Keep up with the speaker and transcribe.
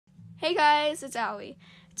Hey guys, it's Allie.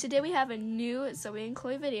 Today we have a new Zoe and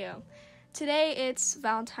Chloe video. Today it's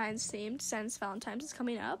Valentine's themed since Valentine's is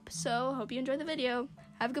coming up, so hope you enjoy the video.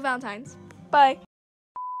 Have a good Valentine's. Bye!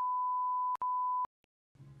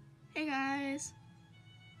 Hey guys.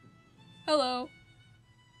 Hello.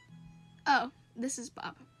 Oh, this is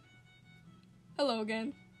Bob. Hello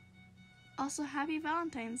again. Also, happy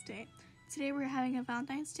Valentine's Day. Today we're having a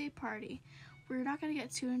Valentine's Day party. We're not going to get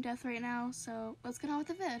too in depth right now, so let's get on with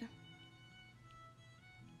the vid.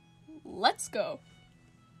 Let's go.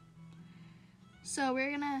 So we're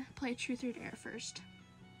going to play Truth or Dare first.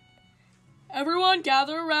 Everyone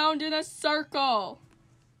gather around in a circle.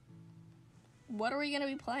 What are we going to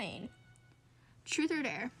be playing? Truth or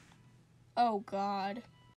Dare. Oh, God.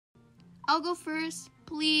 I'll go first,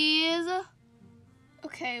 please.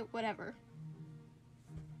 Okay, whatever.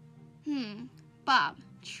 Bob,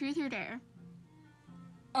 Truth or Dare?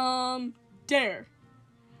 Dare.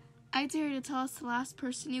 I dare you to tell us the last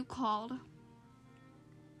person you called.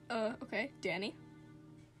 Okay, Danny.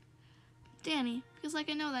 Danny, feels like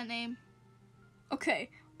I know that name. Okay,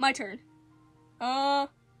 my turn.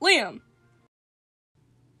 Liam.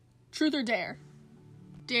 Truth or Dare?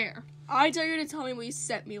 Dare. I dare you to tell me what you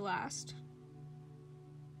sent me last.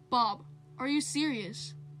 Bob, are you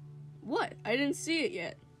serious? What? I didn't see it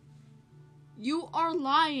yet. You are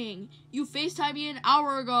lying. You FaceTimed me an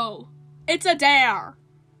hour ago. It's a dare.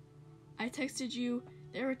 I texted you.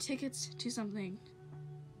 There were tickets to something.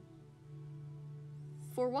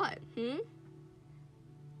 For what?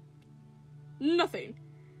 Nothing.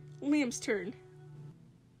 Liam's turn.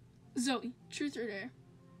 Zoe, Truth or Dare?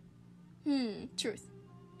 Truth.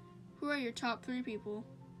 Who are your top 3 people?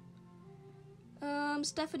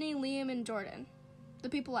 Stephanie, Liam, and Jordan. The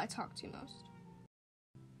people I talk to most.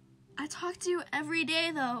 I talk to you every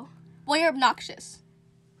day, though. Well, you're obnoxious.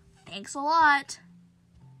 Thanks a lot.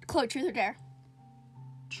 Chloe, Truth or Dare?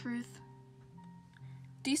 Truth.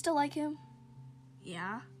 Do you still like him?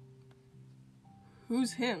 Yeah.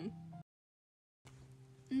 Who's him?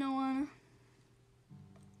 No one.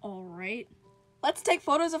 Alright. Let's take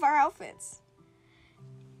photos of our outfits.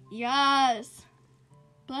 Yes.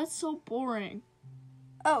 But that's so boring.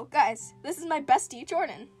 Oh, guys, this is my bestie,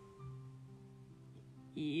 Jordan.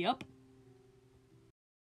 Yep.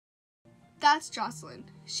 That's Jocelyn.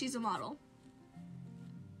 She's a model.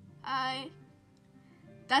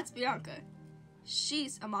 That's Bianca.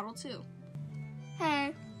 She's a model too.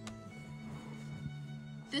 Hey.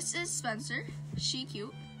 This is Spencer. She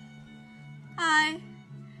cute. Hi.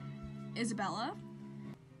 Isabella.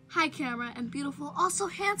 Hi, camera and beautiful, also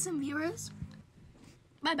handsome viewers.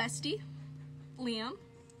 My bestie, Liam.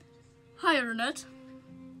 Hi, internet.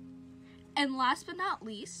 And last but not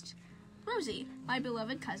least, Rosie, my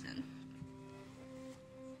beloved cousin.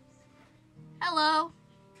 Hello.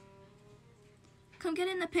 Come get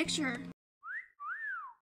in the picture.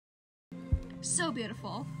 So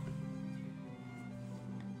beautiful.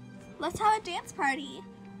 Let's have a dance party.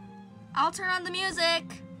 I'll turn on the music.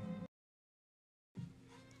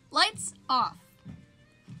 Lights off.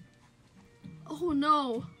 Oh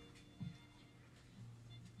no.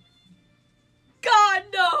 God,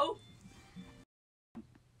 no!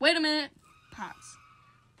 Wait a minute. Pause.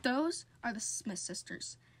 Those are the Smith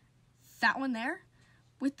sisters. That one there,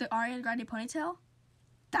 with the Ariana Grande ponytail,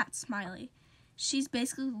 that's Smiley. She's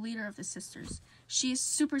basically the leader of the sisters. She is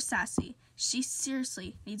super sassy. She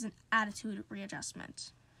seriously needs an attitude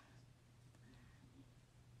readjustment.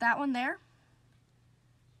 That one there,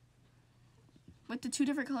 with the 2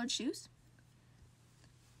 different colored shoes,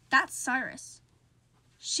 that's Cyrus.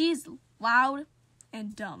 She's loud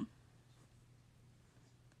and dumb.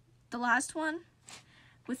 The last one,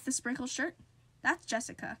 with the sprinkled shirt, that's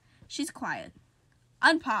Jessica. She's quiet.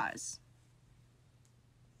 Unpause.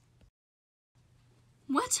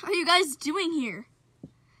 What are you guys doing here?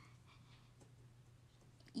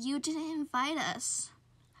 You didn't invite us.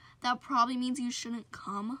 That probably means you shouldn't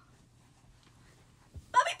come.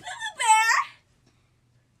 Bobby Boo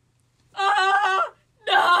Bear!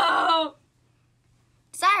 No!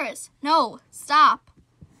 Cyrus, no, stop.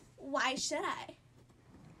 Why should I?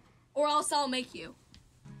 Or else I'll make you.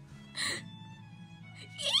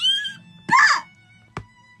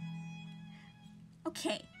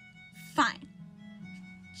 Okay, fine.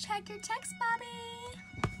 Check your text, Bobby.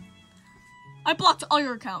 I blocked all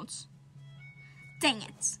your accounts. Dang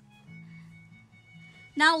it.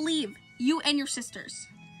 Now leave, you and your sisters.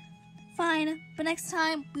 Fine, but next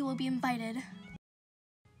time we will be invited.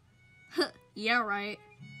 Yeah, right.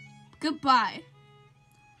 Goodbye.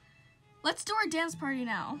 Let's do our dance party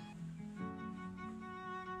now.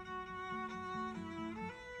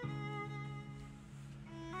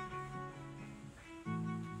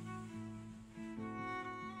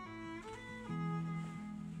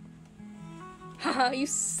 Haha, you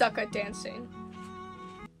suck at dancing.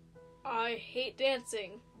 I hate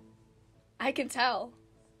dancing. I can tell.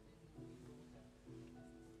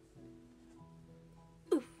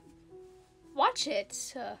 Oof. Watch it.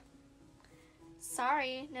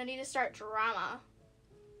 Sorry, no need to start drama.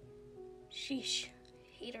 Sheesh.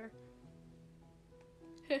 Hater.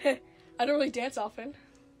 I don't really dance often.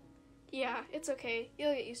 Yeah, it's okay.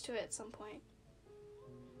 You'll get used to it at some point.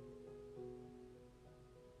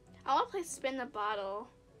 I want to play spin the bottle.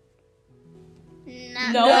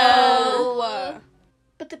 No.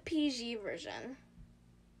 But the PG version.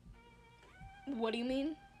 What do you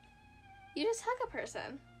mean? You just hug a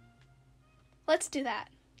person. Let's do that.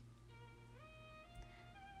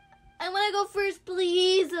 I want to go first,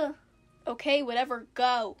 please. Okay, whatever,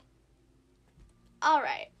 go. All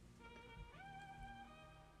right.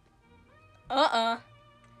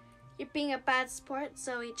 You're being a bad sport,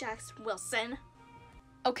 Zoe Jackson Wilson.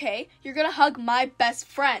 Okay, you're gonna hug my best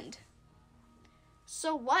friend.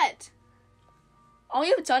 So what? All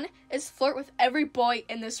you've done is flirt with every boy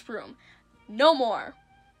in this room. No more.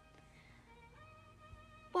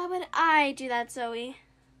 Why would I do that, Zoe?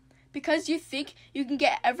 Because you think you can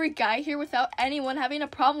get every guy here without anyone having a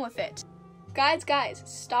problem with it. Guys,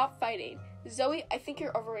 stop fighting. Zoe, I think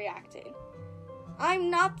you're overreacting.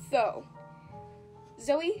 I'm not, though.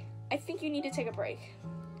 Zoe, I think you need to take a break.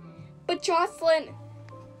 But Jocelyn!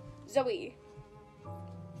 Zoe.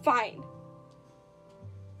 Fine.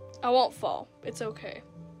 I won't fall. It's okay.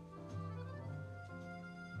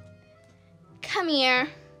 Come here.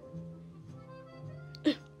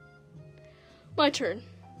 My turn.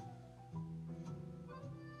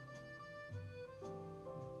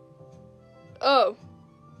 Oh,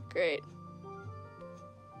 great.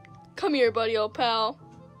 Come here, buddy, old pal.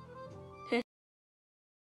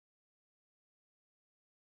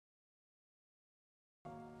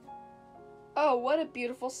 Oh, what a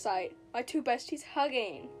beautiful sight. My two besties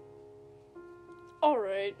hugging.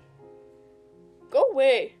 Alright. Go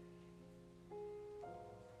away.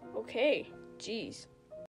 Okay, jeez.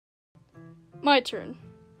 My turn.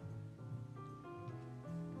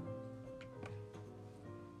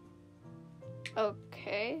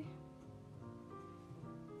 Okay.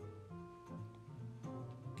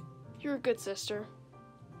 You're a good sister.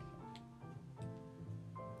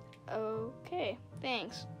 Okay,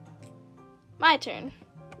 thanks. My turn.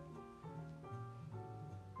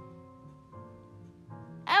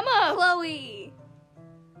 Emma! Chloe!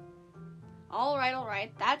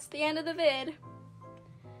 Alright. That's the end of the vid.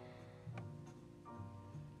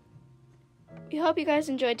 We hope you guys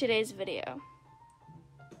enjoyed today's video.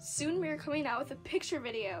 Soon we are coming out with a picture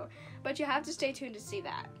video, but you have to stay tuned to see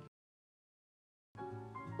that.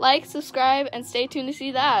 Like, subscribe, and stay tuned to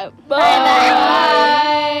see that. Bye!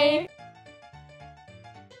 Bye.